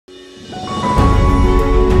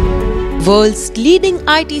World's leading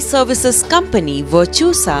IT services company,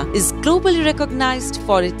 Virtusa, is globally recognized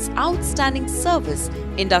for its outstanding service,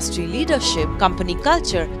 industry leadership, company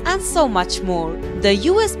culture, and so much more. The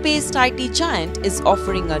US-based IT giant is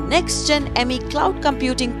offering a next-gen ME cloud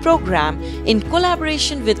computing program in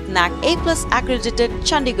collaboration with NAAC A accredited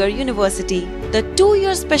Chandigarh University. The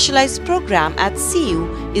 2-year specialized program at CU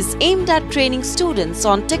is aimed at training students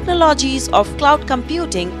on technologies of cloud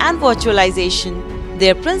computing and virtualization.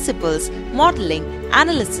 Their principles: modeling,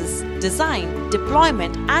 analysis, design,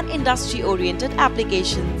 deployment, and industry-oriented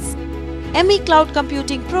applications. ME Cloud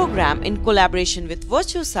Computing Program in collaboration with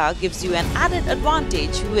Virtusa gives you an added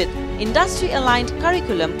advantage with industry-aligned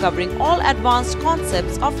curriculum covering all advanced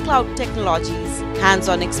concepts of cloud technologies,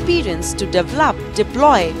 hands-on experience to develop,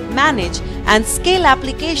 deploy, manage, and scale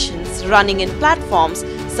applications running in platforms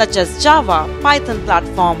such as Java, Python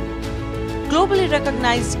platform. Globally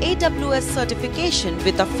recognized AWS certification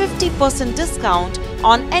with a 50% discount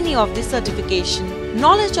on any of the certification.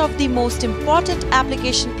 Knowledge of the most important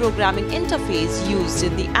application programming interface used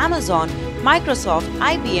in the Amazon, Microsoft,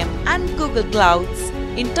 IBM, and Google clouds.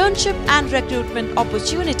 Internship and recruitment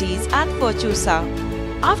opportunities at Virtusa.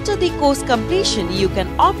 After the course completion, you can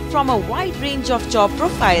opt from a wide range of job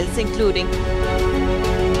profiles including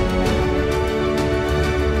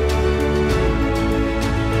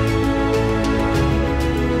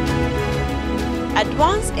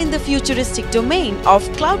advance in the futuristic domain of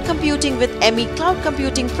cloud computing with ME Cloud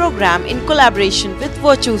Computing Program in collaboration with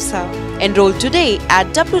Virtusa. Enroll today at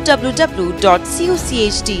www.cucet.in.